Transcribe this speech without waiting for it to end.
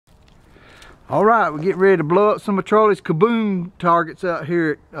All right, we're getting ready to blow up some of Charlie's KaBoom targets out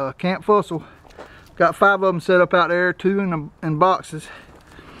here at Camp Fussell. Got 5 of them set up out there, 2 in boxes.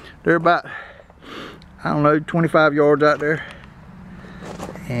 They're about, I don't know, 25 yards out there.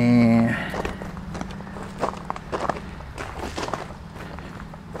 And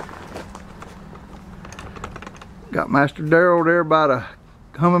got Master Darrell there by the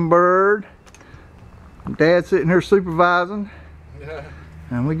hummingbird. Dad's sitting here supervising. Yeah.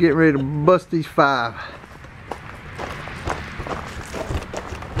 And we get ready to bust these 5.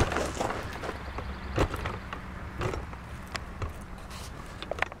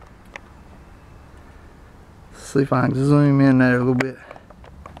 Let's see if I can zoom in there a little bit.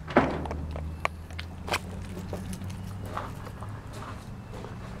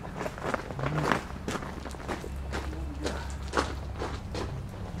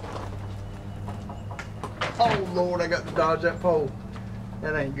 Oh Lord, I got to dodge that pole.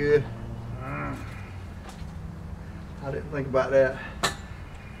 That ain't good. I didn't think about that.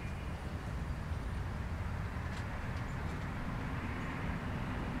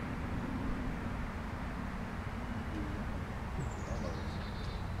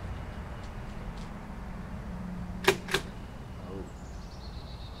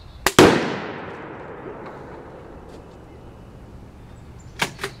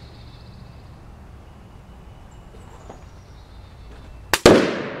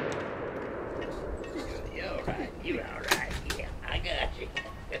 You alright, yeah, I got you.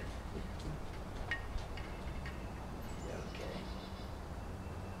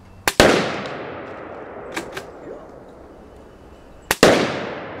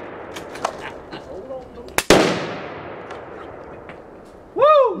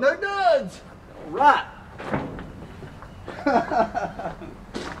 Woo! No duds! Alright.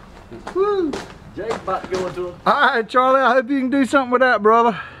 Woo! Jay's about to go into a... Alright, Charlie, I hope you can do something with that,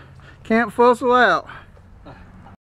 brother. Camp Fussell out.